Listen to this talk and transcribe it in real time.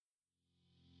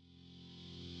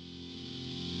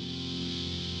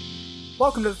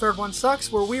Welcome to The Third One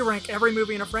Sucks, where we rank every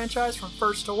movie in a franchise from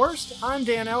first to worst. I'm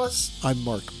Dan Ellis. I'm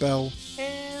Mark Bell.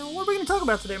 And what are we going to talk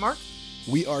about today, Mark?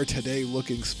 We are today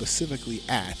looking specifically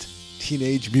at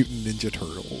Teenage Mutant Ninja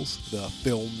Turtles, the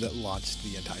film that launched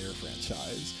the entire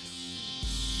franchise.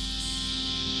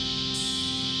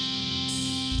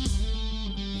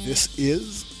 This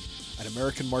is an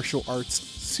American martial arts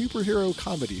superhero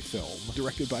comedy film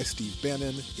directed by Steve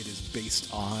Bannon. It is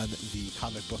based on the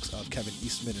comic books of Kevin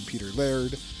Eastman and Peter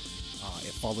Laird.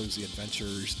 It follows the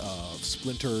adventures of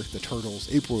Splinter, the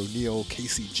Turtles, April O'Neil,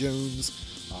 Casey Jones,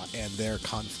 and their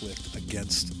conflict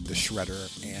against the Shredder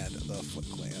and the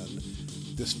Foot Clan.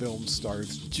 This film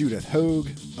stars Judith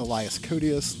Hoag, Elias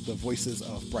Koteas, the voices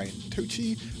of Brian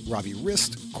Tochi, Robbie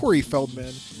Rist, Corey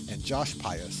Feldman, and Josh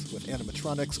Pius, with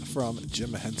animatronics from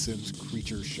Jim Henson's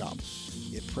Creature Shop.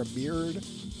 It premiered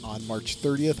on March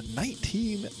 30th,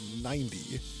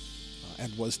 1990,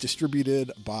 and was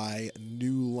distributed by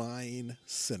New Line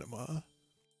Cinema.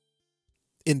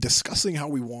 In discussing how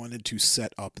we wanted to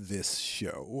set up this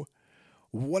show,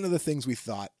 one of the things we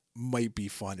thought might be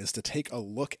fun is to take a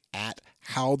look at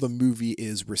how the movie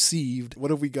is received.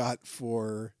 What have we got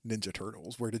for Ninja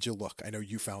Turtles? Where did you look? I know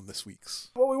you found this week's.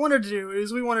 What we wanted to do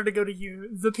is we wanted to go to you,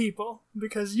 the people,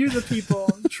 because you, the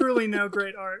people, truly know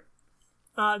great art.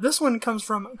 This one comes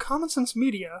from Common Sense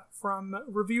Media, from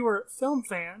reviewer Film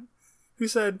Fan, who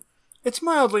said, "It's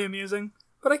mildly amusing,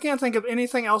 but I can't think of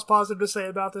anything else positive to say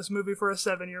about this movie for a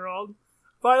 7-year-old.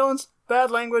 Violence,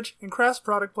 bad language, and crass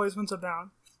product placements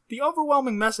abound. The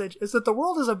overwhelming message is that the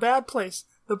world is a bad place,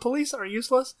 the police are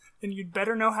useless, and you'd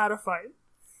better know how to fight."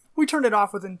 We turned it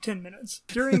off within 10 minutes,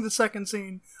 during the second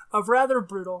scene of rather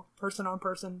brutal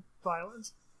person-on-person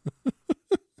violence.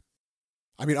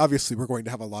 I mean, obviously, we're going to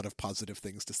have a lot of positive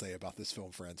things to say about this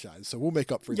film franchise, so we'll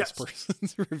make up for this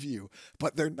person's review.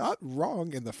 But they're not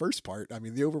wrong in the first part. I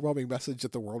mean, the overwhelming message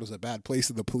that the world is a bad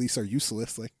place and the police are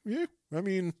useless, like, yeah, I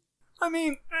mean,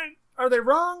 are they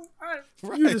wrong?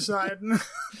 Right. You decide.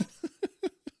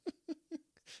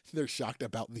 They're shocked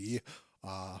about the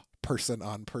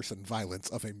person-on-person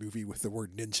violence of a movie with the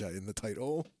word ninja in the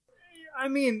title. I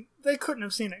mean, they couldn't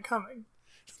have seen it coming.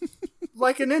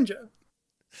 Like a ninja.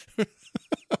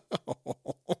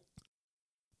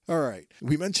 All right.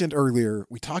 We mentioned earlier,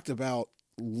 we talked about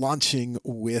launching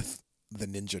with the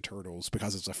Ninja Turtles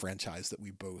because it's a franchise that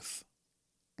we both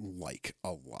like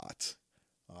a lot.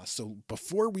 So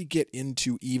before we get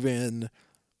into even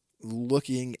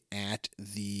looking at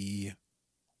the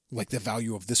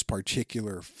value of this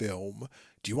particular film,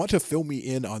 do you want to fill me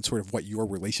in on sort of what your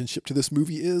relationship to this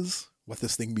movie is? What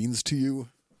this thing means to you?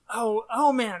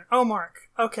 Oh man. Oh, Mark.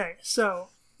 Okay, so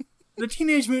the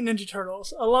Teenage Mutant Ninja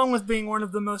Turtles, along with being one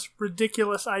of the most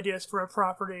ridiculous ideas for a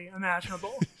property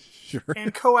imaginable, Sure.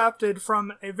 and co-opted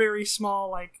from a very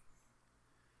small,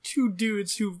 two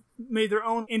dudes who made their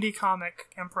own indie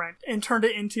comic imprint and turned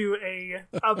it into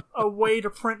a way to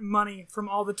print money from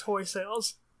all the toy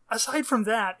sales. Aside from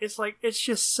that, it's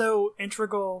just so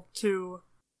integral to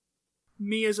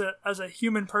me as a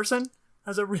human person,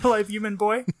 as a real life human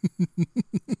boy.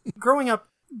 Growing up,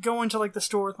 going to the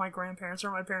store with my grandparents or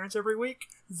my parents every week,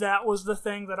 that was the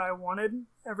thing that I wanted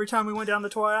every time we went down the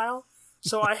toy aisle.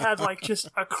 So I had just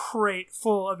a crate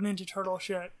full of Ninja Turtle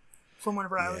shit from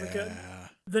whenever I was a kid.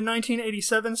 The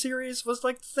 1987 series was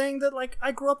the thing that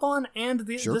I grew up on, and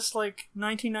this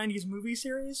 1990s movie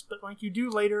series. But you do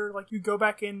later, you go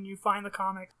back in and you find the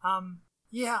comic.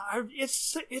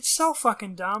 It's so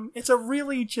fucking dumb. It's a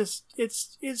really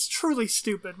it's truly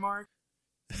stupid, Mark.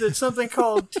 That something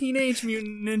called Teenage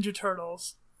Mutant Ninja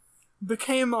Turtles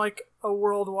became a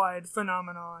worldwide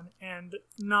phenomenon and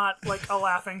not a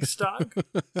laughing stock.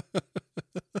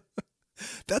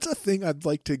 That's a thing I'd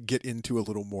like to get into a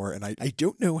little more, and I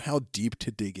don't know how deep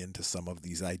to dig into some of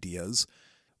these ideas,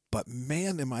 but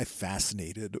man, am I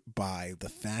fascinated by the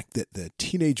fact that the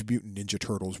Teenage Mutant Ninja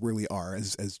Turtles really are,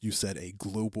 as you said, a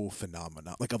global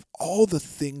phenomenon. Of all the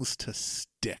things to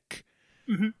stick.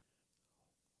 Mm-hmm.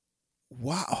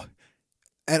 Wow.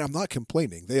 And I'm not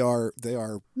complaining. They are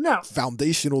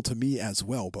foundational to me as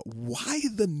well. But why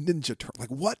the Ninja Turtles?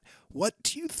 What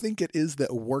do you think it is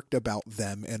that worked about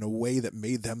them in a way that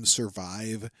made them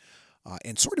survive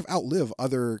and sort of outlive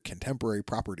other contemporary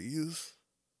properties?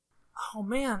 Oh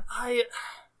man, I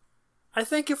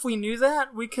think if we knew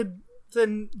that, we could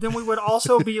then we would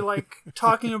also be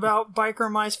talking about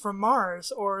Biker Mice from Mars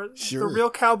or Sure. the Real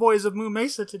Cowboys of Moo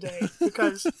Mesa today,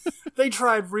 because they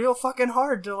tried real fucking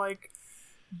hard to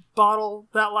bottle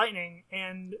that lightning,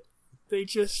 and they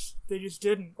just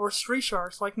didn't. Or Street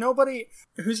Sharks. Nobody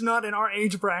who's not in our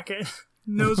age bracket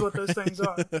knows what those things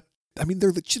are. I mean,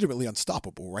 they're legitimately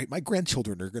unstoppable, right? My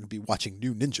grandchildren are going to be watching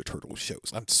new Ninja Turtles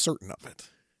shows. I'm certain of it.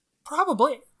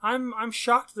 Probably. I'm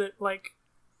shocked that, like,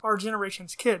 our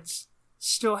generation's kids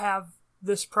still have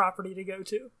this property to go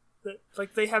to. That,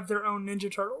 like, they have their own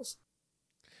Ninja Turtles.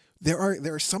 There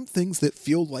are some things that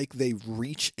feel like they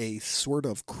reach a sort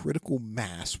of critical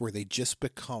mass where they just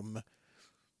become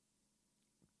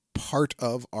part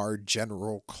of our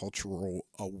general cultural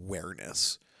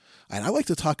awareness. And I like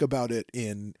to talk about it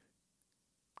in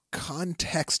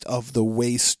context of the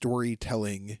way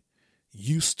storytelling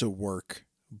used to work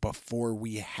before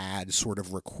we had sort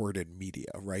of recorded media,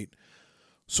 right?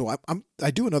 So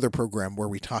I do another program where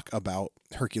we talk about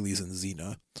Hercules and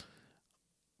Xena,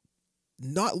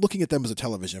 not looking at them as a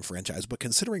television franchise, but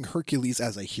considering Hercules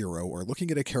as a hero, or looking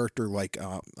at a character like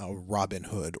Robin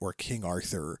Hood or King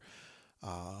Arthur.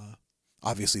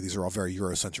 Obviously, these are all very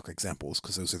Eurocentric examples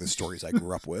because those are the stories I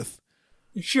grew up with.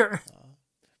 Sure.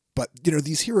 But, you know,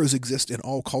 these heroes exist in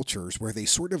all cultures where they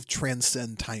sort of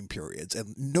transcend time periods,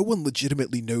 and no one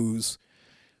legitimately knows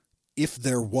if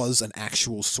there was an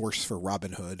actual source for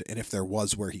Robin Hood, and if there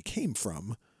was, where he came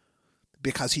from,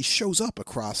 because he shows up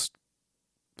across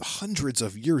hundreds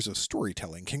of years of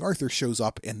storytelling. King Arthur shows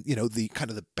up, and, you know, the kind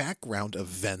of the background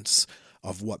events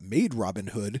of what made Robin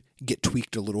Hood get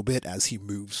tweaked a little bit as he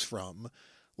moves from,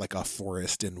 like, a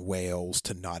forest in Wales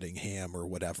to Nottingham or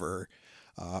whatever.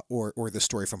 Or the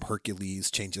story from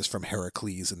Hercules changes from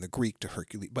Heracles in the Greek to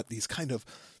Hercules. But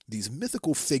these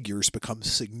mythical figures become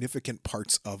significant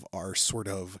parts of our sort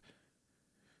of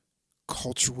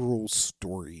cultural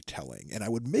storytelling. And I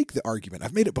would make the argument,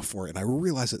 I've made it before, and I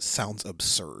realize it sounds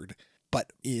absurd,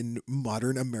 but in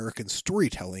modern American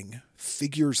storytelling,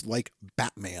 figures like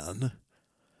Batman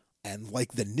and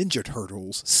like the Ninja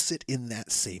Turtles sit in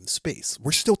that same space.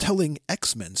 We're still telling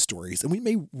X-Men stories, and we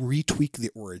may retweak the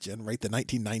origin, right? The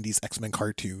 1990s X-Men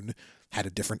cartoon had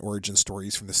a different origin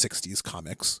stories from the 60s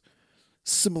comics.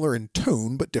 Similar in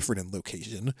tone, but different in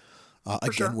location.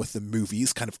 Again, sure. With the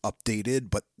movies kind of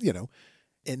updated, but, you know,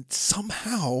 and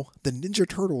somehow the Ninja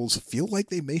Turtles feel like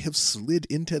they may have slid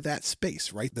into that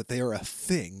space, right? That they are a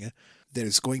thing that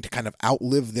is going to kind of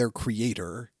outlive their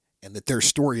creator, and that their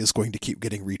story is going to keep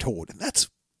getting retold. And that's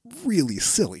really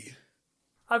silly.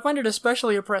 I find it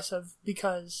especially oppressive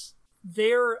because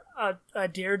they're a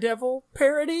Daredevil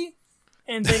parody,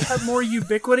 and they have more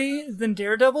ubiquity than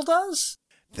Daredevil does.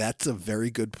 That's a very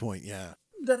good point, yeah.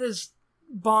 That is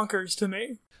bonkers to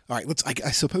me. All right,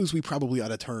 I suppose we probably ought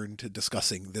to turn to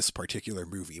discussing this particular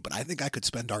movie, but I think I could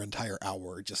spend our entire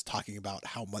hour just talking about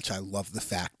how much I love the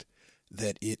fact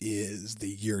that it is the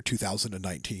year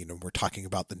 2019 and we're talking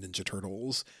about the Ninja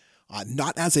Turtles,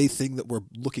 not as a thing that we're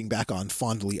looking back on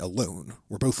fondly alone.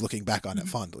 We're both looking back on it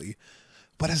fondly,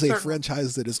 but as a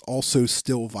franchise that is also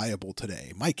still viable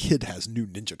today. My kid has new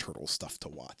Ninja Turtle stuff to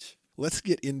watch. Let's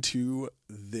get into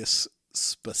this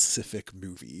specific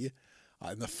movie.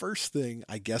 And the first thing,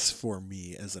 I guess, for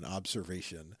me as an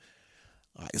observation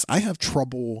is I have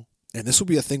trouble, and this will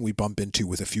be a thing we bump into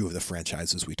with a few of the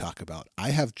franchises we talk about.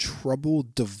 I have trouble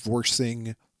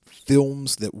divorcing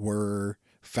films that were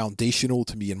foundational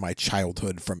to me in my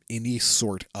childhood from any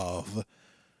sort of,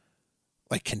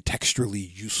 like,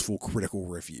 contextually useful critical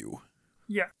review.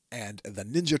 Yeah. And the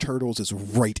Ninja Turtles is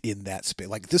right in that space.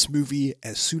 Like, this movie,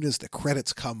 as soon as the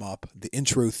credits come up, the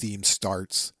intro theme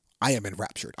starts, I am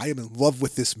enraptured. I am in love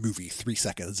with this movie 3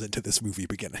 seconds into this movie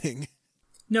beginning.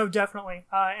 No, definitely.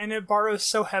 And it borrows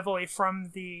so heavily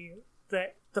from the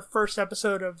first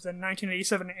episode of the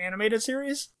 1987 animated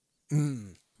series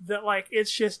that, like,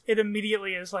 it's just, it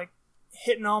immediately is, like,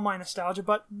 hitting all my nostalgia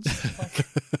buttons. Like,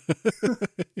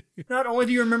 not only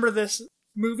do you remember this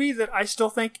movie that I still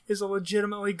think is a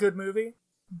legitimately good movie,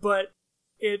 but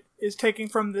it is taking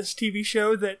from this TV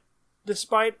show that,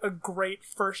 despite a great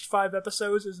first 5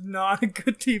 episodes, is not a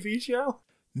good TV show.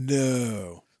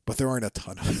 No, but there aren't a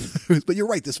ton of them. But you're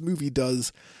right, this movie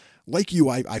does, like you,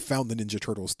 I found the Ninja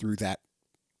Turtles through that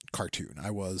cartoon.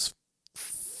 I was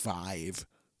 5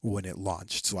 when it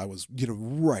launched, so I was,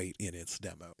 right in its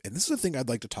demo. And this is the thing I'd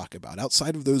like to talk about.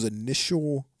 Outside of those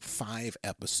initial 5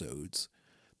 episodes,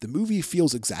 the movie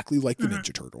feels exactly like the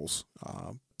Ninja Turtles.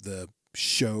 The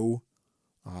show,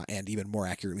 and even more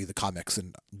accurately, the comics,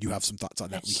 and you have some thoughts on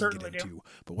that we can get into.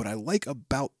 But what I like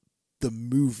about the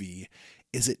movie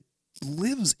is it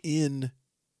lives in,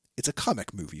 it's a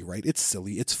comic movie, right? It's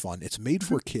silly, it's fun, it's made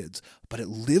for kids, but it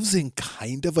lives in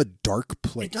kind of a dark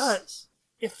place. It does.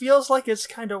 It feels like it's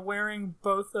kind of wearing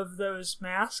both of those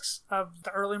masks of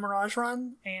the early Mirage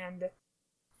run and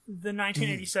the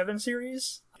 1987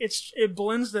 series. It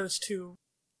blends those two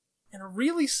in a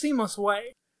really seamless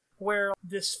way, where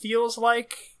this feels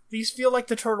like these feel like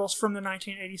the Turtles from the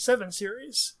 1987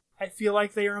 series. I feel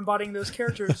like they are embodying those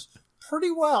characters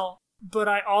pretty well, but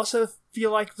I also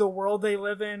feel like the world they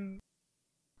live in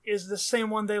is the same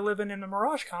one they live in the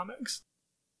Mirage comics.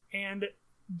 And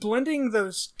blending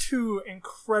those two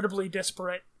incredibly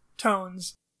disparate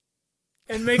tones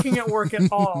and making it work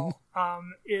at all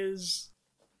is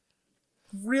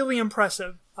really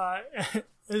impressive.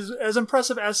 As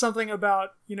impressive as something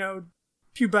about,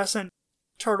 pubescent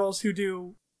turtles who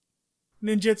do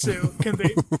ninjutsu can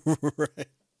be. Right.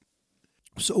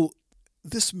 So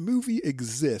this movie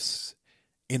exists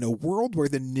in a world where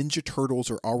the Ninja Turtles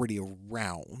are already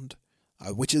around,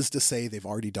 which is to say they've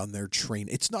already done their train.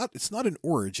 It's not an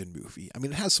origin movie. I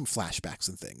mean, it has some flashbacks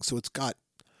and things, so it's got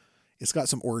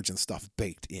some origin stuff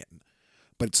baked in,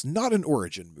 but it's not an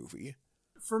origin movie.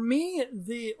 For me,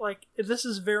 this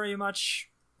is very much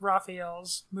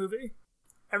Raphael's movie.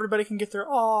 Everybody can get their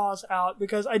awes out,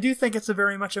 because I do think it's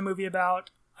very much a movie about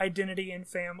identity and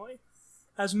family,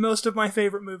 as most of my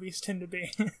favorite movies tend to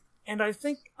be. And I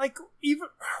think, even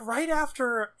right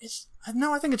after,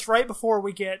 I think it's right before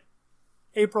we get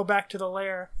April back to the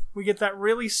lair, we get that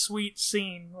really sweet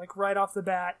scene, right off the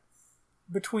bat,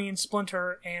 between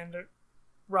Splinter and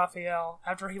Raphael,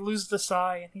 after he loses the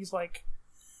Psy, and he's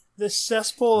this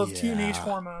cesspool of teenage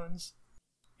hormones,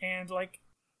 and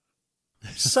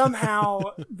somehow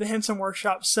the Henson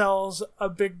Workshop sells a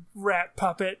big rat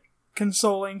puppet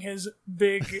consoling his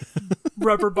big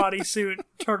rubber bodysuit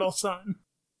turtle son.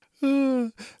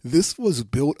 This was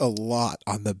built a lot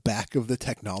on the back of the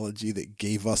technology that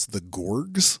gave us the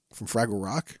Gorgs from Fraggle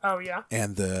Rock. Oh, yeah.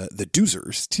 And the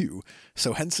Doozers, too.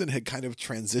 So Henson had kind of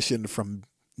transitioned from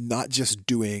not just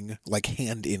doing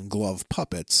hand-in-glove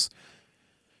puppets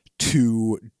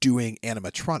to doing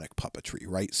animatronic puppetry,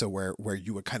 right? So where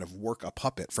you would kind of work a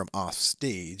puppet from off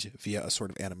stage via a sort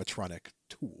of animatronic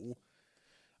tool.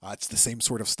 It's the same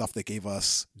sort of stuff that gave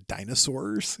us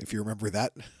Dinosaurs, if you remember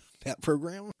that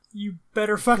program. You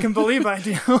better fucking believe I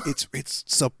do. It's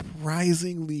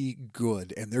surprisingly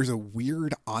good, and there's a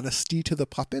weird honesty to the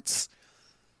puppets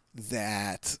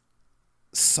that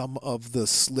some of the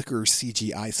slicker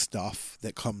CGI stuff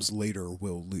that comes later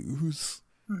will lose.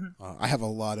 Mm-hmm. I have a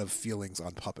lot of feelings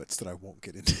on puppets that I won't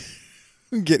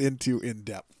get into in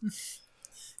depth.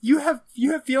 You have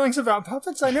feelings about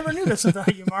puppets? I never knew this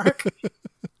about you, Mark.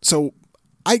 So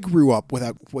I grew up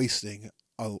without wasting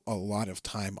a lot of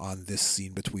time on this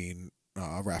scene between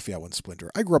Raphael and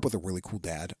Splinter. I grew up with a really cool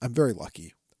dad. I'm very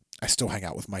lucky. I still hang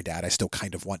out with my dad. I still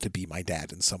kind of want to be my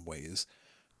dad in some ways.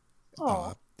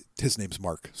 His name's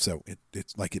Mark, so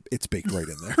it's baked right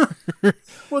in there.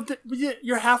 Well,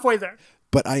 you're halfway there.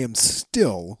 But I am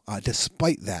still,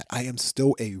 despite that, I am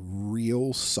still a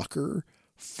real sucker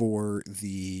for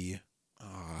the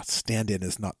stand-in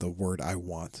is not the word I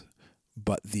want,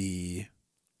 but the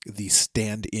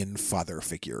stand-in father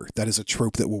figure. That is a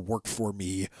trope that will work for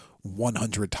me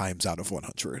 100 times out of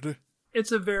 100.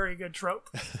 It's a very good trope.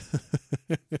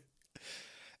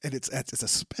 And it's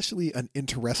especially an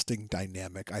interesting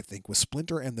dynamic, I think, with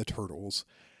Splinter and the Turtles,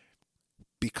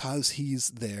 because he's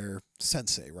their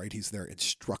sensei, right? He's their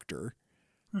instructor,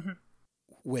 mm-hmm.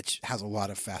 which has a lot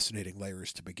of fascinating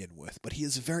layers to begin with. But he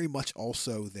is very much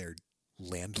also their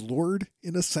landlord,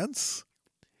 in a sense.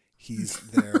 He's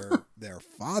their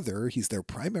father. He's their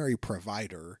primary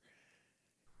provider.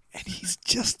 And he's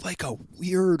just like a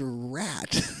weird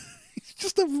rat. He's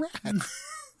just a rat.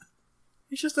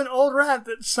 He's just an old rat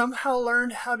that somehow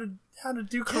learned how to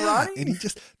do karate. Yeah, and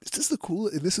this is the cool.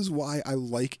 This is why I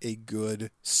like a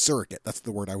good surrogate. That's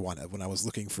the word I wanted when I was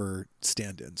looking for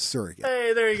stand-in. Surrogate.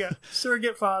 Hey, there you go.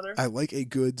 Surrogate father. I like a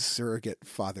good surrogate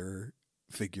father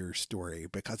figure story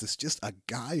because it's just a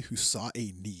guy who saw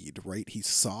a need, right? He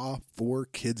saw 4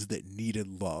 kids that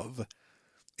needed love,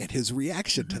 and his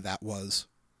reaction to that was,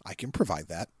 I can provide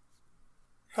that.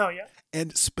 Hell yeah.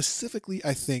 And specifically,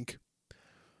 I think,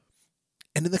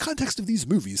 and in the context of these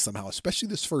movies somehow, especially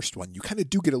this first one, you kind of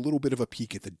do get a little bit of a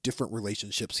peek at the different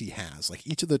relationships he has. Like,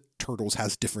 each of the turtles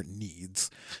has different needs,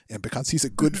 and because he's a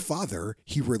good father,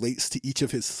 he relates to each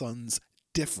of his sons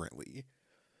differently.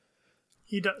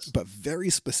 He does. But very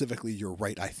specifically, you're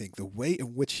right, I think, the way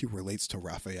in which he relates to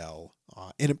Raphael,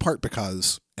 and in part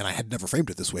because, and I had never framed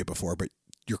it this way before, but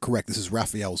you're correct, this is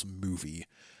Raphael's movie.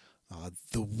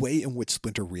 The way in which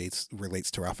Splinter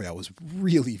relates to Raphael is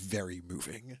really very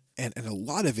moving. And a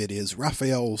lot of it is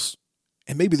Raphael's,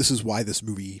 and maybe this is why this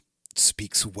movie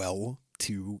speaks well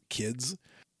to kids,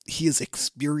 he is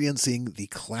experiencing the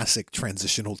classic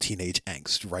transitional teenage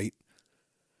angst, right?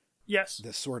 Yes.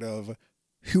 This sort of,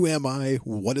 who am I?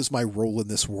 What is my role in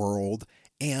this world?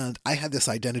 And I had this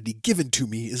identity given to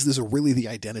me. Is this really the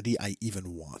identity I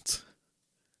even want?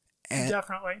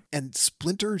 Definitely. And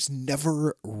Splinter's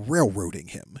never railroading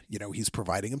him. You know, he's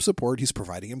providing him support. He's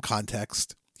providing him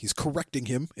context. He's correcting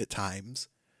him at times.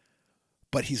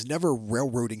 But he's never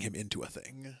railroading him into a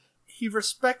thing. He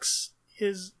respects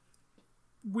his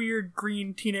weird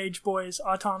green teenage boy's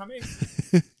autonomy.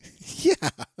 Yeah.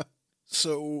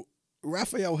 So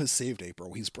Raphael has saved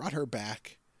April. He's brought her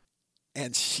back.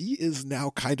 And she is now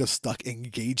kind of stuck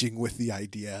engaging with the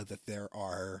idea that there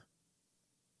are...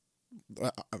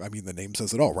 I mean, the name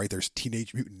says it all, right? There's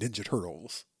Teenage Mutant Ninja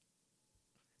Turtles.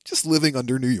 Just living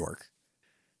under New York.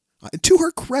 And to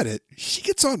her credit, she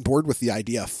gets on board with the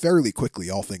idea fairly quickly,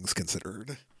 all things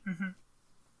considered. Mm-hmm.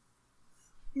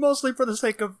 Mostly for the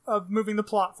sake of moving the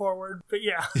plot forward, but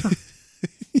yeah.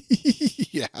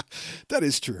 Yeah, that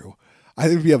is true. I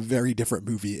think it would be a very different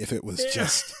movie if it was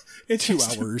just 2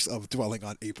 hours of dwelling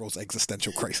on April's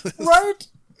existential crisis. Right?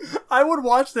 I would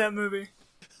watch that movie.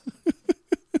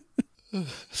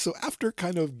 So after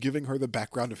kind of giving her the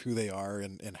background of who they are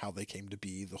and how they came to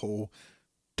be, the whole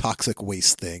toxic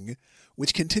waste thing,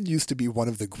 which continues to be one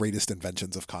of the greatest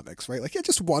inventions of comics, right? Like, yeah,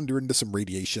 just wander into some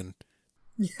radiation.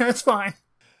 Yeah, it's fine.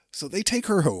 So they take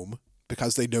her home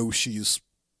because they know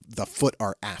the Foot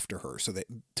are after her. So they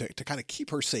to kind of keep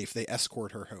her safe, they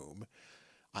escort her home.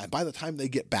 And by the time they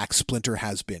get back, Splinter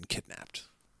has been kidnapped.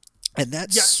 And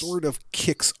that sort of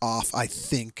kicks off, I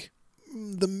think,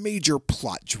 the major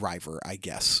plot driver, I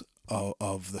guess,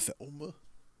 of the film.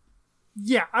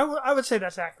 Yeah, I would say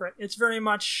that's accurate. It's very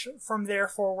much from there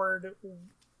forward.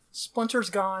 Splinter's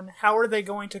gone. How are they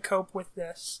going to cope with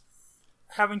this?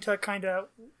 Having to kind of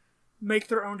make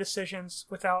their own decisions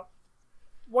without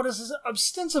what is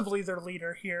ostensibly their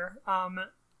leader here.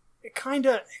 It kind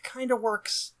of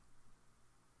works.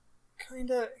 Kind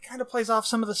of plays off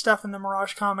some of the stuff in the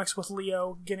Mirage comics with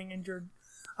Leo getting injured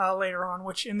later on,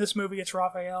 which in this movie it's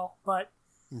Raphael, but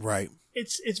right.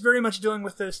 It's very much dealing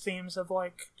with those themes of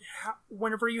like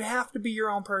whenever you have to be your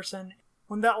own person,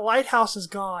 when that lighthouse is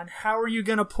gone, how are you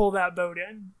going to pull that boat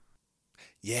in?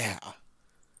 Yeah.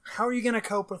 How are you going to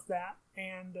cope with that?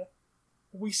 And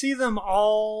we see them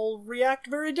all react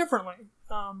very differently.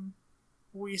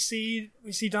 We see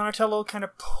Donatello kind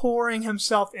of pouring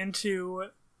himself into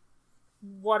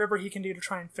whatever he can do to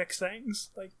try and fix things.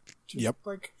 Like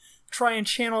try and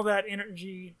channel that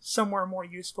energy somewhere more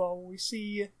useful. We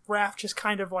see Raph just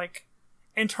kind of like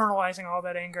internalizing all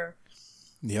that anger.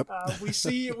 Yep. We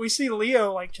see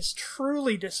Leo like just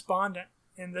truly despondent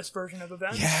in this version of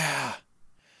events. Yeah.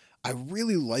 I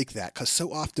really like that because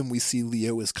so often we see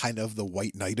Leo as kind of the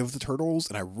white knight of the Turtles,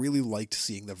 and I really liked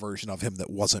seeing the version of him that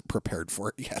wasn't prepared for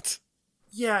it yet.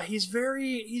 Yeah, he's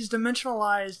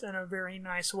dimensionalized in a very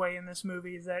nice way in this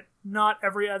movie that not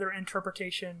every other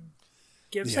interpretation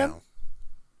gives him.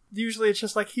 Usually it's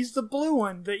just like he's the blue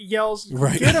one that yells,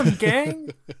 right. Get him, gang!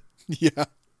 Yeah.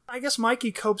 I guess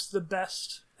Mikey copes the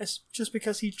best, just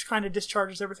because he kind of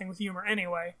discharges everything with humor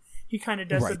anyway. He kind of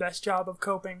does the best job of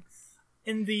coping.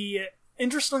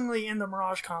 Interestingly, in the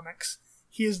Mirage comics,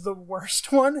 he is the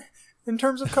worst one in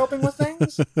terms of coping with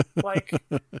things. Like,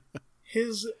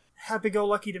 his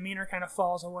happy-go-lucky demeanor kind of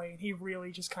falls away, and he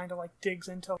really just kind of like digs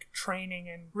into training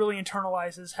and really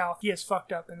internalizes how he is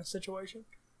fucked up in the situation.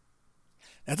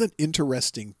 That's an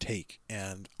interesting take,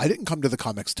 and I didn't come to the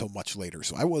comics till much later,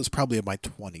 so I was probably in my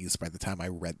 20s by the time I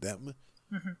read them.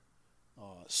 Mm-hmm.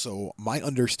 So my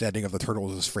understanding of the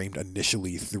Turtles is framed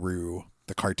initially through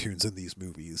the cartoons in these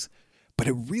movies, but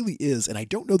it really is, and I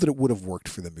don't know that it would have worked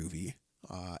for the movie,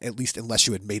 at least unless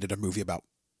you had made it a movie about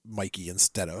Mikey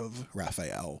instead of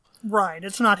Raphael. Right,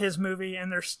 it's not his movie,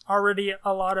 and there's already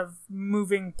a lot of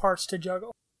moving parts to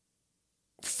juggle.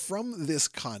 From this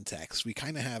context, we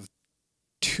kind of have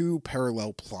two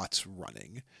parallel plots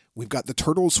running. We've got the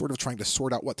Turtles sort of trying to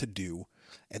sort out what to do,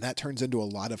 and that turns into a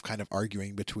lot of kind of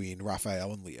arguing between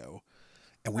Raphael and Leo.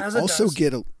 And we also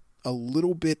get a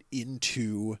little bit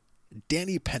into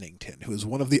Danny Pennington, who is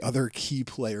one of the other key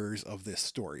players of this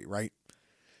story, right?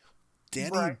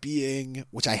 Danny being,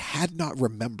 which I had not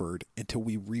remembered until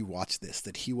we rewatched this,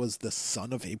 that he was the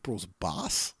son of April's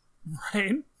boss.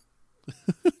 Right.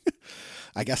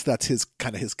 I guess that's his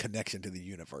connection to the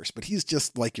universe, but he's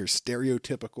just like your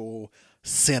stereotypical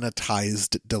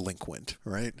sanitized delinquent,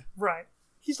 right? Right.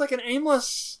 He's like an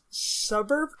aimless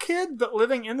suburb kid, but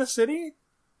living in the city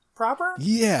proper?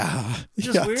 Yeah. Which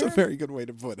is weird. That's a very good way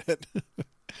to put it.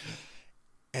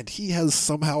 And he has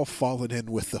somehow fallen in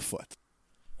with the Foot.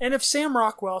 And if Sam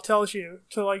Rockwell tells you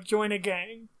to like join a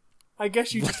gang, I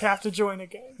guess you just have to join a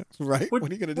gang. Right? What are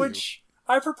you going to do? Which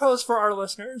I propose for our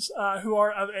listeners who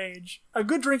are of age, a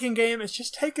good drinking game is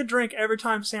just take a drink every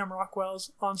time Sam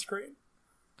Rockwell's on screen.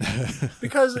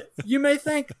 Because you may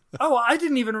think, oh, I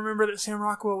didn't even remember that Sam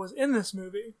Rockwell was in this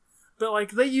movie. But,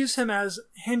 like, they use him as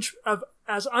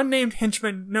as unnamed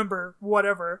henchman number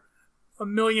whatever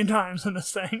 1 million times in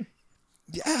this thing.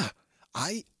 Yeah.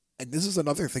 And this is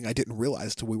another thing I didn't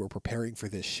realize till we were preparing for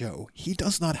this show. He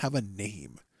does not have a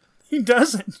name. He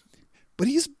doesn't. But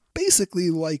he's basically,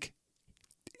 like,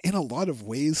 in a lot of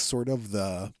ways, sort of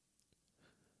the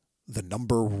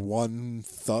number one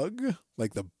thug.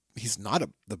 Like, he's not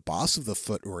the boss of the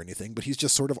Foot or anything, but he's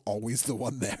just sort of always the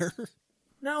one there.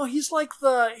 No, he's like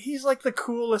the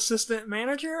cool assistant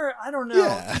manager. I don't know.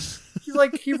 Yeah. He's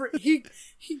like he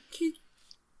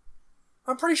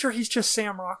I'm pretty sure he's just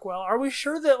Sam Rockwell. Are we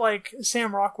sure that, like,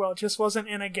 Sam Rockwell just wasn't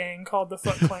in a gang called the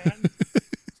Foot Clan?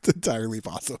 It's entirely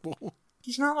possible.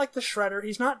 He's not like the Shredder.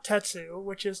 He's not Tetsu,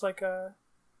 which is like a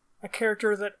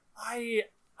character that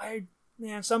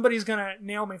man, somebody's gonna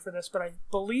nail me for this, but I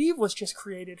believe was just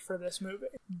created for this movie.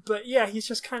 But yeah, he's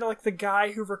just kind of like the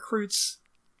guy who recruits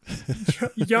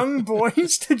young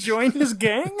boys to join his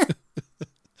gang.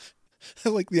 I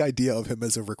like the idea of him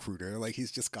as a recruiter. Like,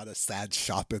 he's just got a sad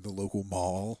shop in the local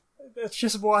mall. That's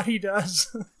just what he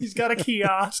does. He's got a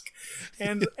kiosk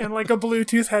and like a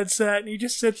Bluetooth headset, and he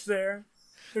just sits there.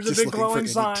 There's just a big glowing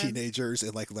sign. Teenagers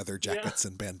in, like, leather jackets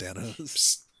and bandanas.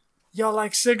 Psst. Y'all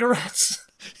like cigarettes?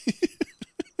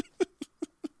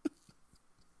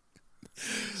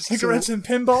 Cigarettes and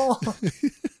pinball?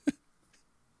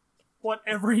 What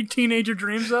every teenager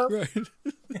dreams of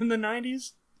in the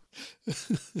 90s?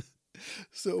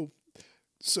 So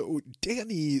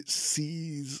Danny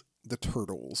sees the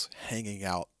turtles hanging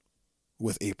out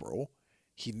with April.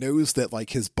 He knows that,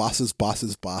 like, his boss's boss,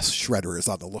 Shredder, is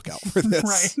on the lookout for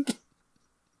this. Right.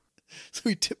 So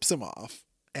he tips him off.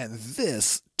 And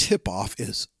this tip-off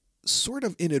is sort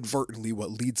of inadvertently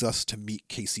what leads us to meet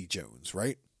Casey Jones,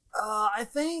 right? I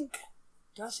think...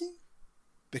 Does he?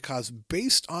 Because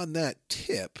based on that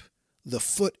tip, the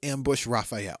Foot ambush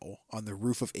Raphael on the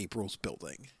roof of April's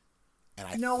building.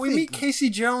 And we meet Casey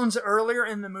Jones earlier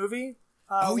in the movie.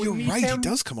 You're right. He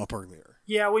does come up earlier.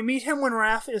 Yeah, we meet him when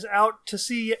Raph is out to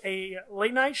see a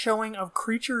late-night showing of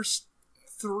Creatures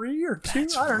 3 or 2?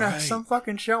 That's I don't know, right. some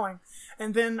fucking showing.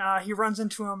 And then he runs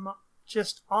into him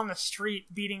just on the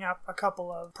street beating up a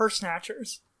couple of purse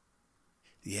snatchers.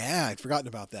 Yeah, I'd forgotten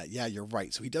about that. Yeah, you're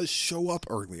right. So he does show up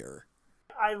earlier.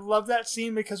 I love that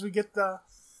scene because we get a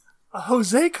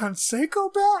Jose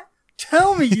Canseco bat?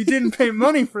 Tell me you didn't pay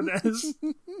money for this.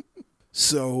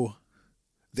 So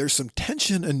there's some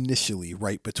tension initially,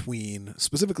 right, between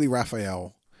specifically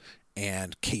Raphael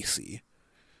and Casey.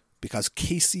 Because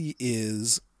Casey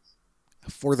is,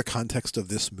 for the context of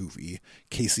this movie,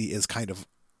 Casey is kind of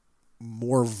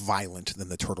more violent than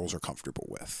the Turtles are comfortable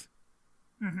with.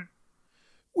 Mm-hmm.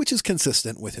 Which is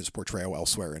consistent with his portrayal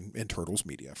elsewhere in Turtles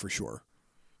media, for sure.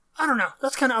 I don't know.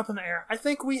 That's kind of up in the air. I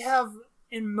think we have,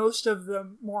 in most of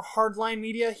the more hardline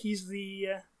media, he's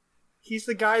the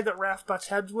guy that Raph butts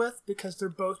heads with because they're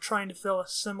both trying to fill a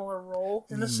similar role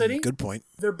in the city. Good point.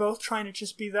 They're both trying to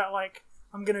just be that, like,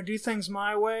 I'm going to do things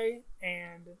my way,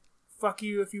 and fuck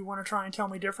you if you want to try and tell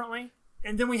me differently.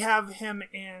 And then we have him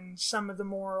in some of the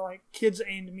more, like,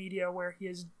 kids-aimed media where he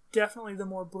is definitely the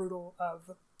more brutal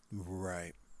of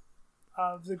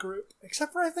the group.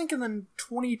 Except for, I think, in the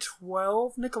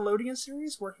 2012 Nickelodeon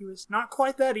series where he was not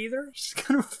quite that either. Just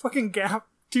kind of a fucking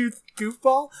gap-toothed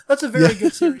goofball. That's a very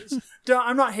good series.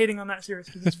 I'm not hating on that series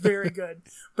because it's very good.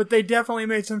 But they definitely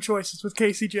made some choices with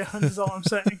Casey Jones, is all I'm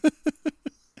saying.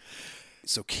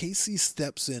 So Casey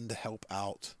steps in to help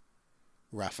out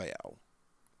Raphael.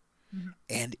 Mm-hmm.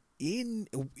 And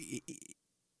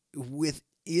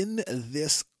within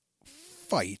this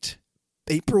fight,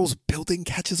 April's building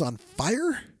catches on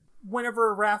fire?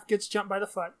 Whenever Raph gets jumped by the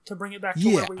Foot, to bring it back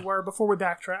to where we were before we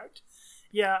backtracked.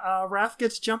 Yeah, Raph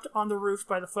gets jumped on the roof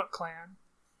by the Foot Clan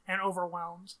and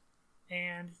overwhelmed.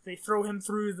 And they throw him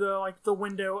through the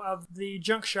window of the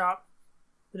junk shop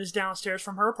that is downstairs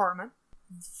from her apartment.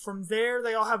 From there,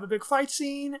 they all have a big fight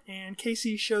scene, and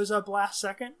Casey shows up last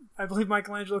second. I believe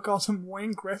Michelangelo calls him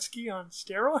Wayne Gretzky on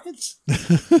steroids.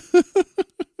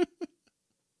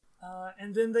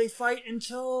 And then they fight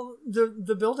until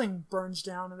the building burns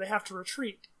down, and they have to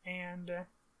retreat. And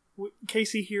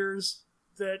Casey hears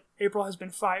that April has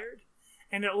been fired.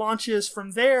 And it launches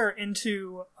from there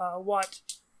into what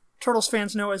Turtles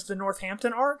fans know as the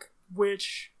Northampton arc,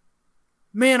 which,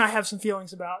 man, I have some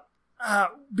feelings about.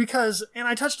 Because, and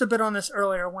I touched a bit on this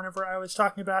earlier whenever I was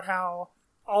talking about how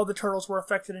all the Turtles were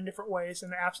affected in different ways in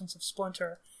the absence of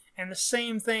Splinter. And the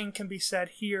same thing can be said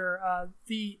here.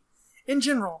 In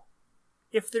general,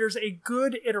 if there's a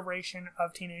good iteration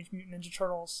of Teenage Mutant Ninja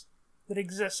Turtles that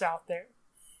exists out there,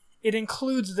 it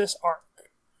includes this arc.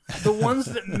 The ones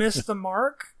that miss the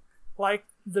mark, like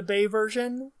the Bay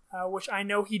version, which I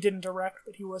know he didn't direct,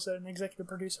 but he was an executive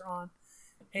producer on,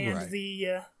 and the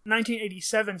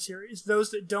 1987 series,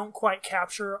 those that don't quite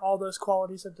capture all those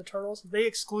qualities of the Turtles, they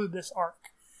exclude this arc.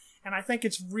 And I think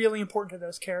it's really important to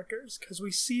those characters, because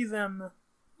we see them,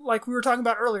 like we were talking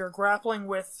about earlier, grappling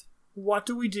with what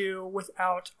do we do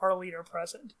without our leader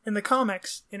present. In the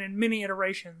comics, and in many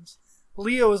iterations,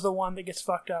 Leo is the one that gets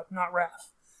fucked up, not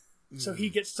Raph. So he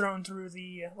gets thrown through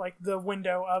the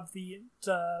window of the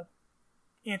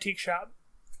antique shop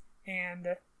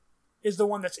and is the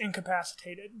one that's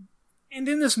incapacitated. And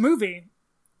in this movie,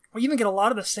 we even get a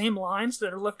lot of the same lines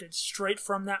that are lifted straight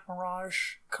from that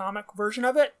Mirage comic version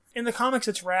of it. In the comics,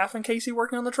 it's Raph and Casey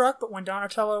working on the truck, but when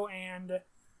Donatello and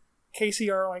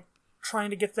Casey are like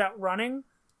trying to get that running,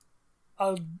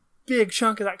 a big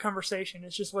chunk of that conversation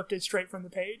is just lifted straight from the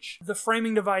page. The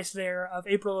framing device there of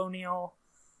April O'Neil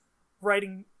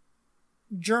writing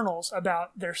journals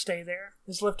about their stay there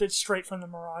is lifted straight from the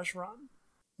Mirage run.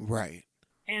 Right.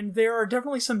 And there are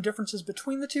definitely some differences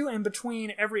between the two and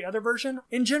between every other version.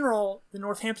 In general, the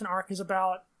Northampton arc is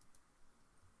about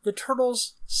the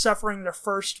Turtles suffering their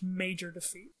first major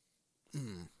defeat.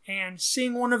 And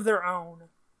seeing one of their own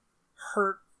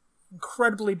hurt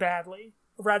incredibly badly,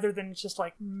 rather than just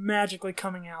like magically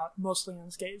coming out mostly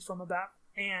unscathed from a battle.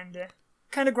 And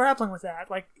kind of grappling with that.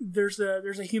 Like, there's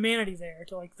a humanity there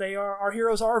to like, our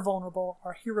heroes are vulnerable,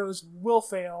 our heroes will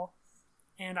fail,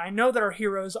 and I know that our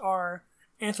heroes are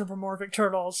anthropomorphic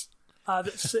turtles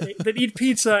that eat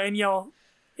pizza and yell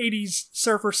 80s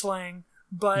surfer slang,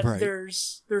 but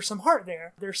there's some heart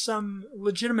there. There's some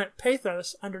legitimate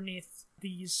pathos underneath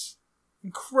these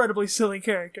incredibly silly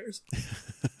characters.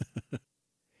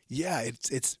 Yeah,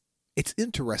 it's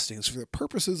interesting. So for the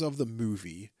purposes of the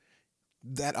movie,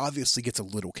 that obviously gets a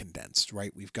little condensed,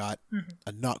 right? We've got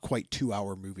a not quite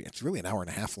 2-hour movie. It's really an hour and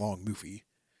a half long movie.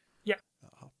 Yeah.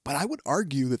 But I would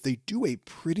argue that they do a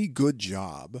pretty good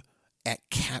job at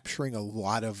capturing a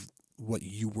lot of what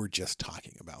you were just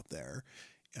talking about there.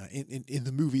 In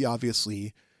the movie,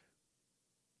 obviously,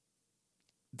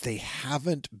 they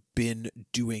haven't been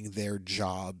doing their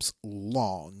jobs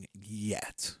long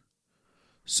yet.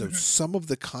 So some of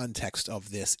the context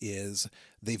of this is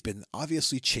they've been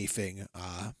obviously chafing,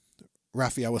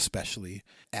 Raphael especially,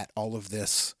 at all of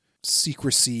this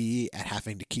secrecy, at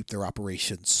having to keep their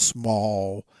operations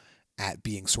small, at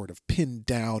being sort of pinned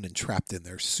down and trapped in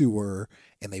their sewer,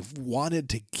 and they've wanted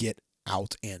to get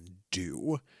out and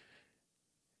do.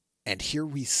 And here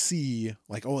we see,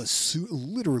 like,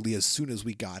 literally as soon as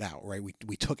we got out, right?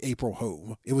 We took April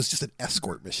home. It was just an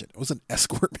escort mission. It was an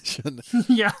escort mission.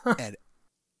 Yeah. And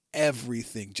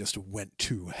everything just went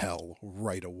to hell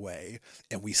right away.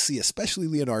 And we see, especially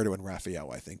Leonardo and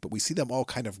Raphael, I think, but we see them all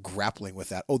kind of grappling with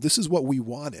that. Oh, this is what we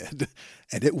wanted.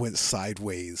 And it went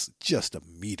sideways just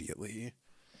immediately.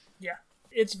 Yeah.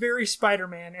 It's very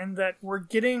Spider-Man in that we're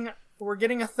getting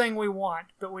a thing we want,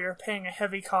 but we are paying a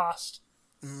heavy cost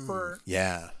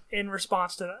in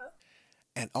response to that.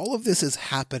 And all of this is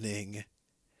happening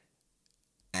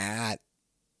at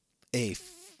a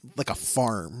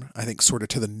farm, I think, sort of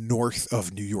to the north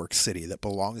of New York City that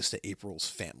belongs to April's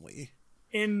family.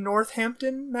 In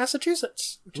Northampton,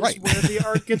 Massachusetts, which is where the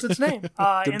arc gets its name.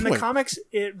 In the comics,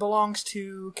 it belongs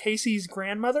to Casey's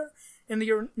grandmother in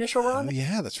the initial run.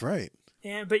 Yeah, that's right.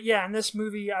 But yeah, in this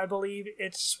movie, I believe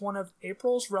it's one of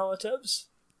April's relatives.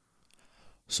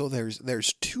 So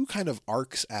there's two kind of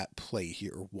arcs at play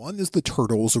here. One is the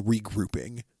Turtles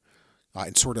regrouping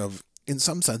and sort of, in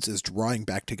some senses, drawing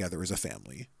back together as a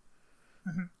family.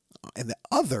 And the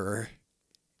other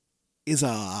is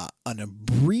an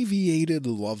abbreviated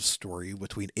love story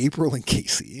between April and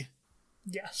Casey.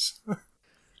 Yes.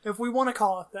 If we want to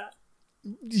call it that.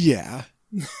 Yeah.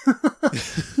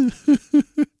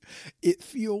 It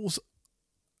feels,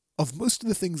 of most of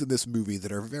the things in this movie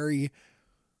that are very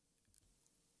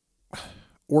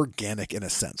organic in a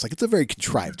sense. Like, it's a very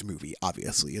contrived movie,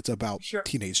 obviously. It's about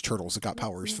teenage turtles that got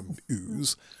powers from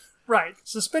ooze. Right.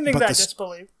 Suspending that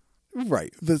disbelief.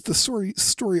 Right. The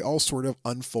story all sort of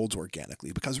unfolds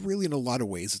organically, because really, in a lot of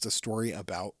ways, it's a story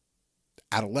about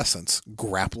adolescents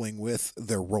grappling with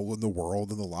their role in the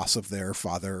world and the loss of their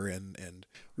father, and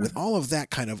with all of that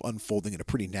kind of unfolding in a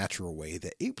pretty natural way,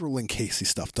 the April and Casey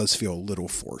stuff does feel a little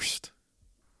forced.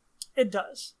 It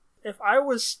does. If I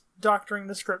was doctoring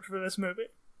the script for this movie,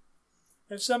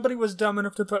 if somebody was dumb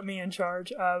enough to put me in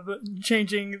charge of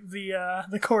changing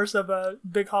the course of a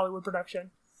big Hollywood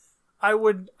production, I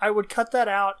would cut that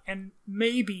out and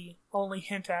maybe only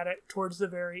hint at it towards the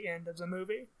very end of the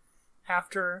movie,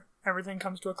 after everything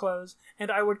comes to a close,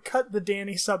 and I would cut the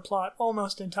Danny subplot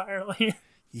almost entirely.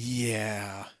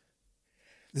 Yeah.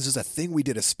 This is a thing we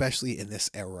did especially in this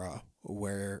era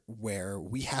where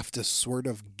we have to sort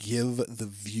of give the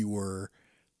viewer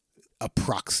a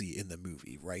proxy in the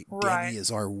movie, right? Danny is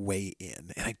our way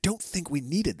in. And I don't think we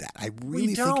needed that. I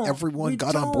really think everyone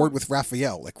got on board with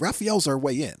Raphael. Like, Raphael's our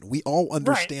way in. We all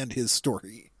understand his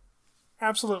story.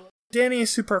 Absolutely. Danny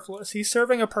is superfluous. He's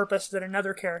serving a purpose that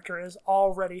another character is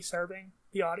already serving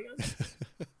the audience.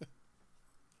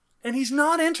 And he's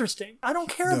not interesting. I don't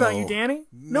care about you, Danny.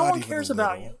 No one cares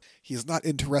about you. He's not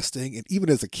interesting, and even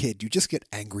as a kid, you just get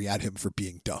angry at him for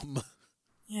being dumb.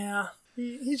 Yeah,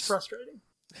 he's frustrating.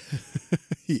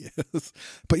 He is.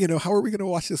 But, how are we going to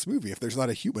watch this movie if there's not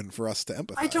a human for us to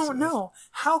empathize I don't with? know.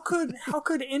 How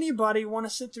could anybody want to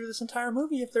sit through this entire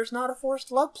movie if there's not a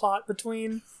forced love plot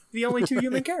between the only two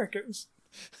human characters?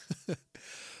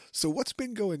 So what's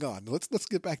been going on? Let's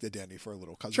get back to Danny for a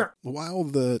little. Sure. While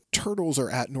the Turtles are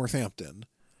at Northampton,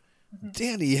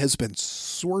 Danny has been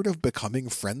sort of becoming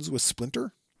friends with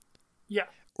Splinter. Yeah.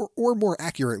 Or more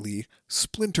accurately,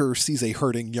 Splinter sees a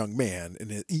hurting young man,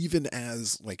 and even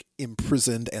as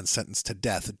imprisoned and sentenced to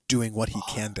death, doing what he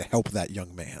can to help that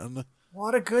young man.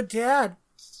 What a good dad.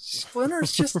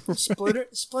 Splinter's just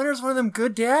Splinter's one of them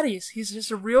good daddies. He's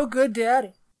just a real good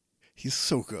daddy. He's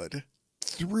so good.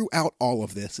 Throughout all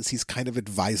of this, as he's kind of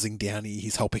advising Danny,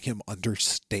 he's helping him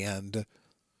understand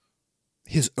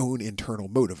his own internal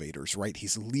motivators, right?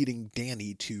 He's leading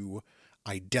Danny to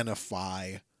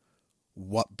identify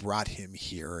what brought him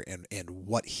here and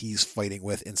what he's fighting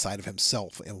with inside of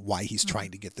himself and why he's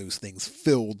trying to get those things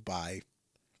filled by,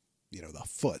 the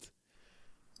foot.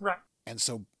 Right. And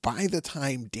so by the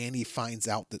time Danny finds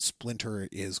out that Splinter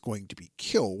is going to be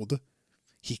killed,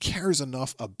 he cares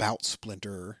enough about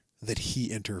Splinter that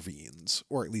he intervenes,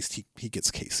 or at least he gets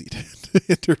Casey to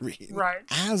intervene. Right.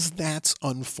 As that's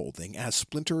unfolding, as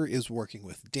Splinter is working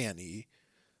with Danny,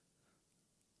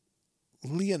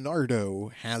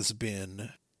 Leonardo has been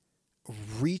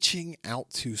reaching out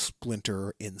to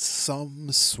Splinter in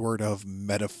some sort of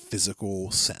metaphysical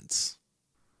sense.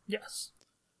 Yes.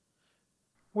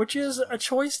 Which is a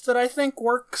choice that I think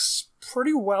works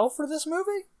pretty well for this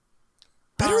movie.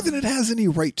 Better than it has any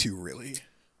right to, really.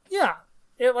 Yeah.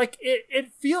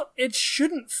 It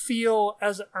shouldn't feel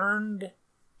as earned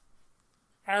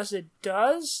as it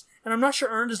does. And I'm not sure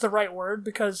earned is the right word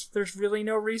because there's really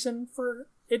no reason for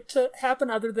it to happen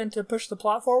other than to push the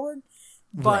plot forward.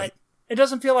 But it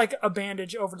doesn't feel like a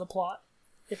bandage over the plot,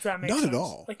 if that makes sense. Not at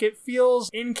all. Like, it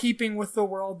feels in keeping with the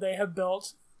world they have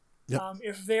built. Yep.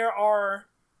 If there are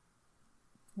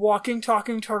walking,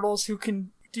 talking turtles who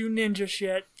can do ninja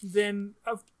shit, then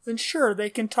sure,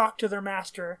 they can talk to their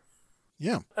master.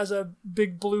 Yeah. As a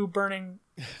big blue burning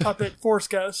puppet force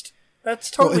ghost. That's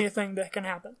totally a thing that can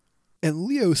happen. And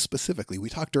Leo specifically, we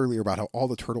talked earlier about how all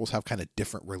the turtles have kind of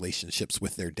different relationships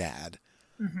with their dad.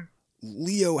 Mm-hmm.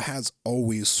 Leo has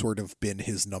always sort of been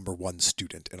his number one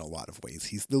student in a lot of ways.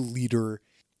 He's the leader.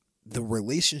 The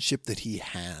relationship that he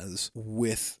has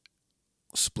with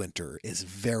Splinter is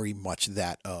very much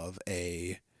that of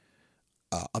a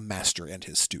master and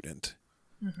his student.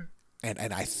 Mm-hmm.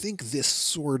 And I think this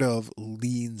sort of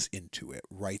leans into it,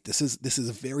 right? This is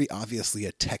very obviously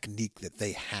a technique that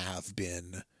they have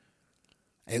been,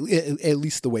 at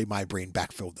least the way my brain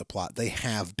backfilled the plot, they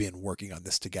have been working on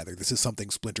this together. This is something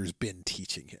Splinter's been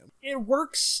teaching him. It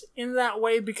works in that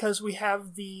way because we have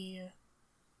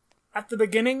at the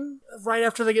beginning, right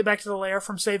after they get back to the lair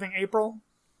from saving April,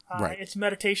 it's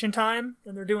meditation time,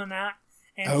 and they're doing that.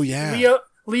 And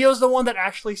Leo's the one that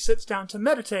actually sits down to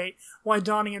meditate while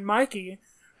Donnie and Mikey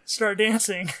start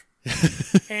dancing.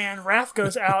 And Raph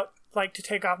goes out to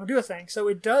take off and do a thing. So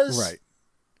it does... Right.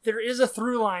 There is a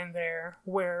through line there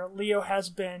where Leo has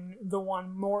been the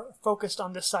one more focused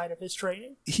on this side of his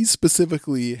training. He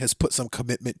specifically has put some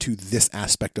commitment to this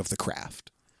aspect of the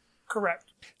craft.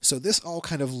 Correct. So this all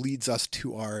kind of leads us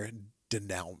to our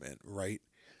denouement, right?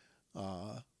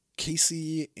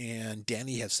 Casey and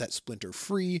Danny have set Splinter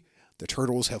free. The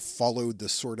Turtles have followed the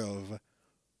sort of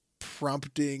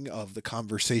prompting of the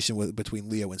conversation between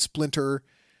Leo and Splinter,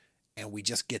 and we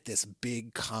just get this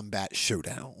big combat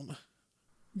showdown.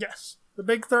 Yes, the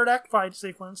big third act fight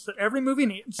sequence that every movie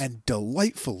needs. And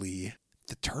delightfully,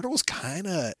 the Turtles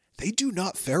they do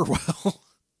not fare well.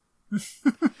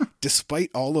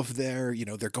 Despite all of their,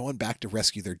 they're going back to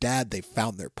rescue their dad, they've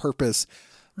found their purpose,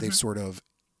 they've sort of,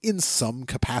 in some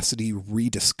capacity,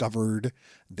 rediscovered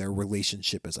their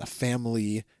relationship as a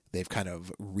family. They've kind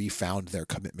of refound their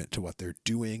commitment to what they're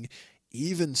doing.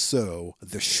 Even so,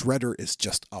 the Shredder is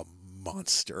just a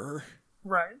monster.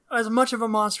 Right. As much of a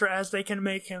monster as they can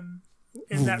make him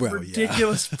in that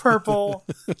ridiculous yeah. purple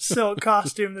silk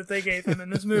costume that they gave him in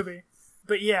this movie.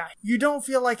 But yeah, you don't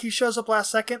feel like he shows up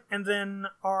last second and then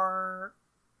our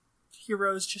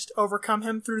heroes just overcome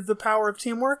him through the power of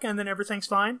teamwork and then everything's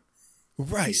fine.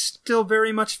 Right. He still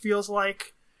very much feels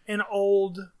like an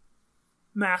old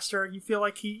master. You feel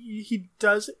like he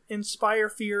does inspire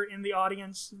fear in the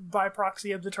audience by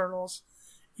proxy of the Turtles,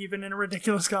 even in a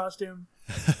ridiculous costume.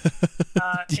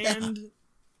 Yeah. And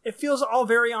it feels all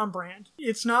very on brand.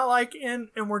 It's not like and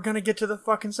we're gonna get to the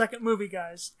fucking second movie,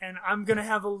 guys, and I'm gonna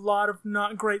have a lot of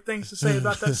not great things to say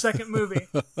about that second movie.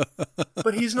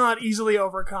 But he's not easily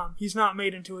overcome. He's not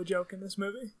made into a joke in this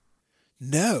movie.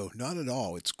 No, not at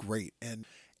all. It's great. And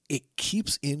it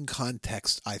keeps in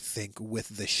context, I think,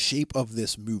 with the shape of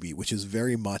this movie, which is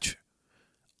very much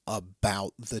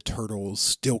about the Turtles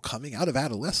still coming out of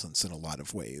adolescence in a lot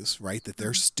of ways, right? That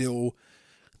they're still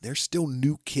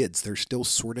new kids. They're still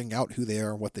sorting out who they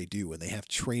are and what they do, and they have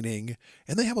training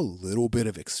and they have a little bit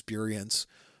of experience.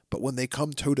 But when they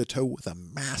come toe to toe with a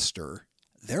master,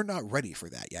 they're not ready for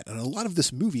that yet. And a lot of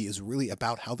this movie is really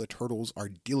about how the Turtles are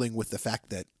dealing with the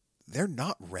fact that they're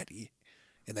not ready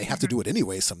and they have to do it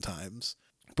anyway sometimes.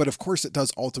 But of course it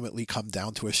does ultimately come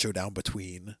down to a showdown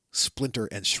between Splinter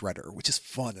and Shredder, which is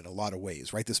fun in a lot of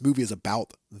ways, right? This movie is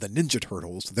about the Ninja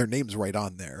Turtles. Their name's right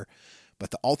on there.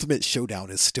 But the ultimate showdown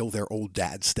is still their old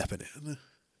dad stepping in.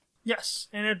 Yes,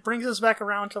 and it brings us back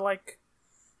around to like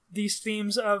these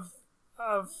themes of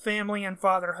family and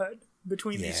fatherhood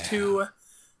between these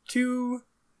two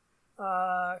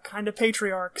kind of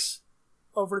patriarchs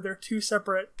over their two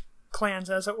separate clans,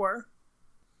 as it were,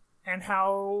 and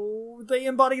how they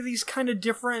embody these kind of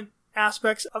different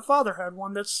aspects of fatherhood.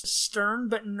 One that's stern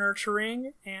but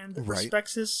nurturing and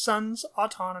respects his son's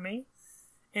autonomy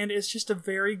and is just a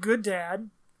very good dad.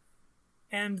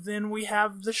 And then we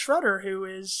have the Shredder, who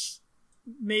is,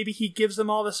 maybe he gives them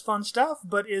all this fun stuff,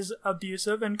 but is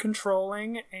abusive and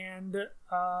controlling and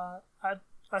a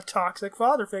toxic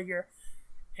father figure.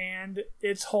 And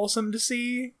it's wholesome to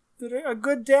see that a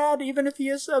good dad, even if he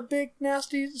is a big,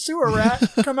 nasty sewer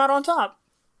rat, come out on top.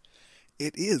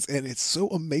 It is, and it's so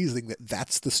amazing that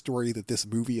that's the story that this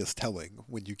movie is telling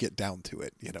when you get down to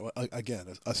it. You know, again,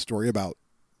 a story about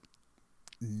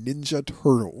Ninja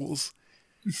Turtles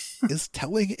is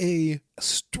telling a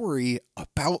story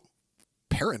about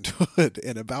parenthood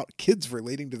and about kids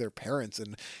relating to their parents.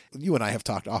 And you and I have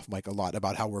talked off mic a lot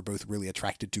about how we're both really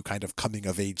attracted to kind of coming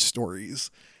of age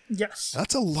stories. Yes.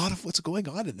 That's a lot of what's going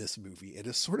on in this movie. It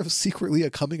is sort of secretly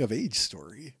a coming of age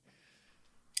story.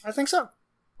 I think so.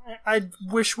 I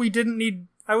wish we didn't need,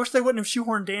 I wish they wouldn't have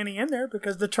shoehorned Danny in there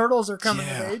because the Turtles are coming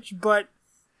of age, but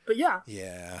yeah.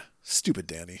 Yeah. Stupid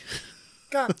Danny.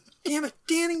 God damn it,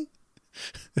 Danny.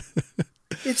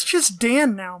 It's just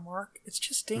Dan now, Mark. It's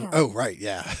just Dan. Oh, right,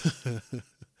 yeah.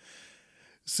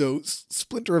 So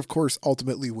Splinter, of course,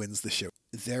 ultimately wins the show.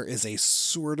 There is a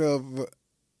sort of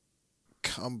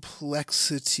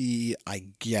complexity, I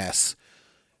guess,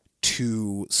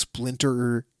 to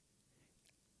Splinter,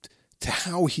 to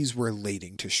how he's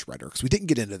relating to Shredder. Because we didn't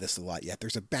get into this a lot yet.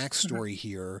 There's a backstory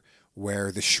here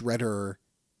where the Shredder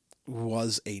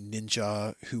was a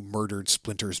ninja who murdered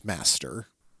Splinter's master.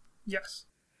 Yes.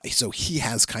 So he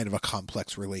has kind of a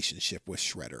complex relationship with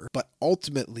Shredder. But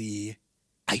ultimately,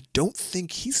 I don't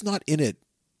think he's not in it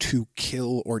to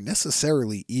kill or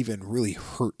necessarily even really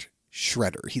hurt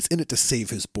Shredder. He's in it to save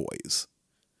his boys.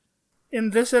 In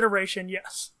this iteration,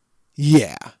 yes.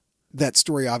 Yeah. That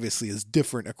story obviously is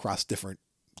different across different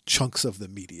chunks of the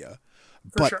media.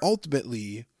 But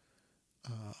ultimately,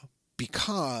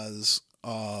 because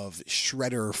of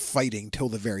Shredder fighting till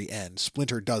the very end,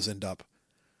 Splinter does end up,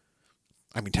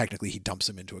 I mean, technically he dumps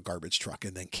him into a garbage truck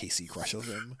and then Casey crushes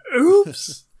him.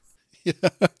 Oops! Yeah.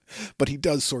 But he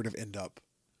does sort of end up,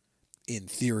 in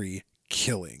theory,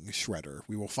 killing Shredder.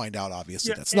 We will find out,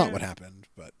 obviously, that's not what happened.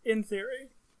 But in theory.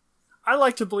 I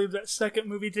like to believe that second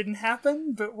movie didn't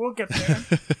happen, but we'll get there.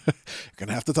 You're going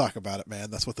to have to talk about it, man.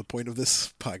 That's what the point of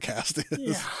this podcast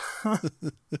is. Yeah.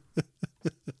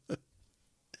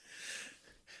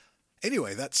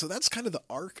 Anyway, that's kind of the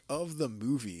arc of the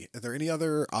movie. Are there any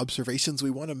other observations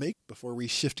we want to make before we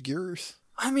shift gears?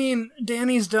 I mean,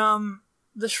 Danny's dumb.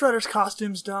 The Shredder's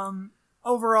costume's dumb.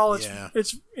 Overall,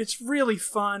 it's really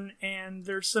fun, and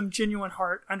there's some genuine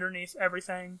heart underneath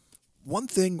everything. One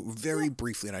thing very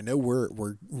briefly, and I know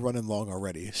we're running long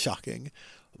already, shocking,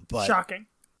 but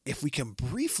if we can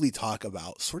briefly talk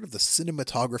about sort of the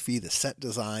cinematography, the set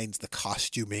designs, the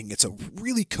costuming, it's a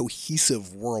really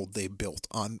cohesive world they built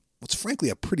on what's frankly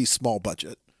a pretty small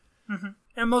budget.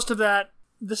 And most of that,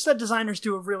 the set designers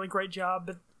do a really great job,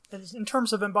 but in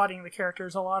terms of embodying the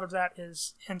characters, a lot of that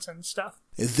is Henson stuff.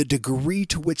 The degree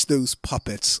to which those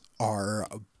puppets are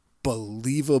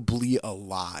believably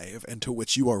alive and to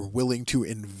which you are willing to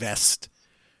invest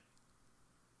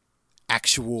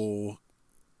actual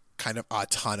kind of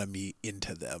autonomy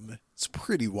into them, it's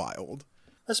pretty wild.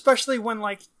 Especially when,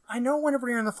 like, I know whenever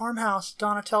you're in the farmhouse,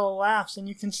 Donatello laughs and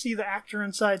you can see the actor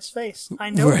inside's face. I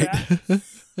know that.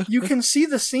 You can see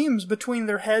the seams between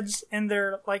their heads and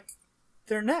their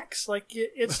necks. Like,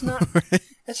 it's not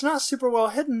it's not super well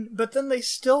hidden, but then they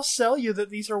still sell you that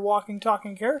these are walking,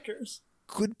 talking characters.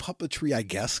 Good puppetry, I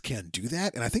guess, can do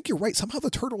that. And I think you're right. Somehow the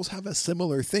turtles have a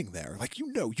similar thing there. Like,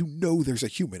 you know there's a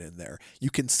human in there. You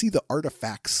can see the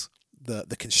artifacts, the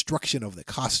construction of the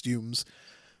costumes,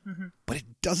 but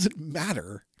it doesn't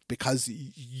matter because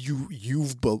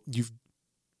you've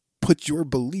put your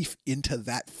belief into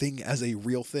that thing as a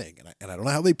real thing. And I don't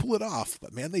know how they pull it off,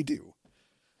 but man, they do.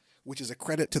 Which is a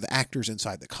credit to the actors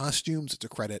inside the costumes. It's a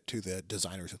credit to the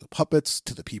designers of the puppets,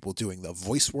 to the people doing the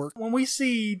voice work. When we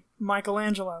see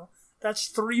Michelangelo, that's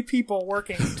 3 people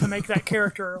working to make that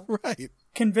character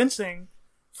convincing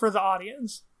for the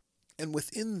audience. And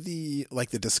within the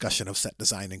discussion of set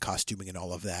design and costuming and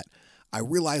all of that, I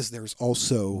realize there's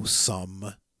also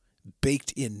some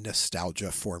baked-in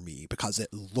nostalgia for me because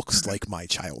it looks like my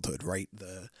childhood, right?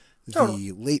 The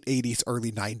late 80s,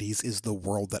 early 90s is the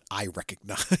world that I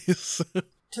recognize.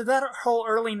 To that whole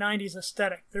early 90s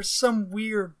aesthetic, there's some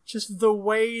weird, just the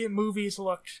way movies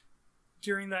looked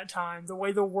during that time, the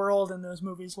way the world in those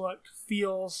movies looked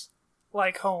feels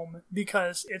like home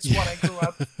because it's what I grew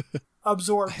up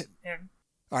absorbed in.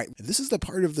 All right, this is the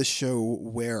part of the show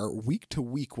where week to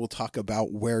week we'll talk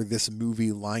about where this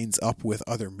movie lines up with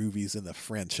other movies in the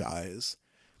franchise.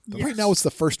 But right now it's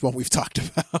the first one we've talked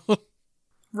about.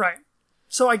 Right.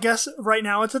 So I guess right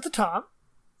now it's at the top.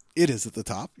 It is at the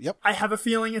top, yep. I have a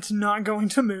feeling it's not going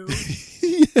to move.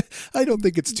 I don't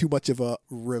think it's too much of a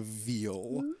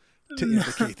reveal to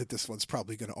indicate that this one's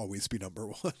probably going to always be number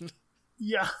 1.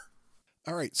 Yeah.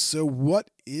 All right, so what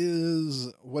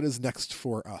is next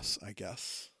for us, I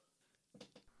guess?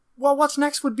 Well, what's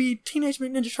next would be Teenage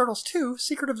Mutant Ninja Turtles 2,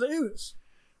 Secret of the Ooze.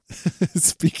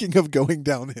 Speaking of going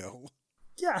downhill.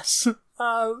 Yes.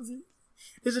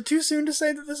 Is it too soon to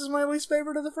say that this is my least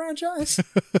favorite of the franchise?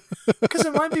 Because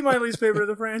it might be my least favorite of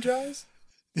the franchise.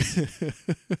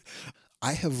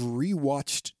 I have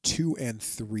rewatched 2 and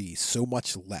 3 so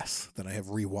much less than I have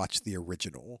rewatched the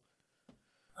original.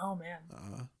 Oh, man.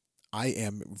 I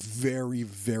am very,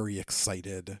 very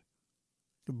excited,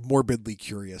 morbidly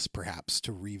curious perhaps,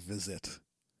 to revisit,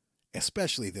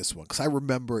 especially this one, because I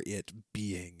remember it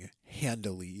being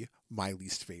handily my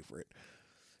least favorite.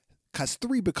 Because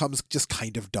 3 becomes just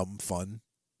kind of dumb fun.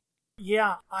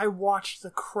 Yeah, I watched the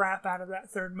crap out of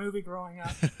that 3rd movie growing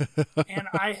up, and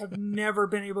I have never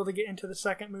been able to get into the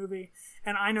 2nd movie,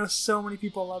 and I know so many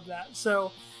people love that.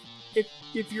 So,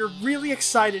 if you're really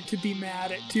excited to be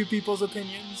mad at 2 people's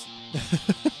opinions,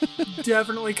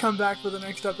 definitely come back for the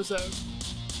next episode.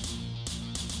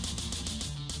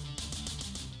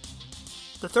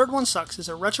 The Third One Sucks is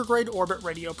a Retrograde Orbit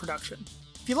radio production.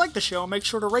 If you like the show, make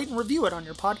sure to rate and review it on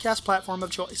your podcast platform of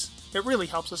choice. It really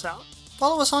helps us out.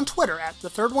 Follow us on Twitter at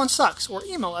The Third One Sucks or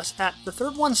email us at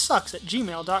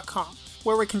thethirdOneSucks@gmail.com,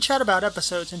 where we can chat about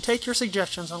episodes and take your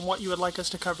suggestions on what you would like us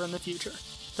to cover in the future.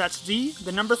 That's the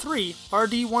number 3,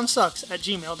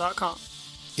 RD1Sucks@gmail.com.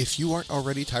 If you aren't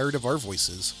already tired of our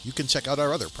voices, you can check out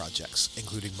our other projects,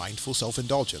 including Mindful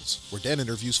Self-Indulgence, where Dan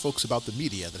interviews folks about the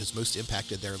media that has most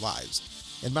impacted their lives,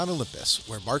 and Mount Olympus,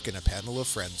 where Mark and a panel of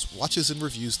friends watches and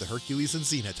reviews the Hercules and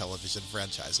Xena television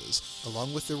franchises,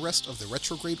 along with the rest of the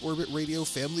Retrograde Orbit Radio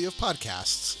family of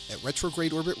podcasts at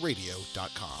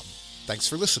retrogradeorbitradio.com. Thanks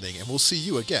for listening, and we'll see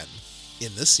you again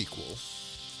in the sequel.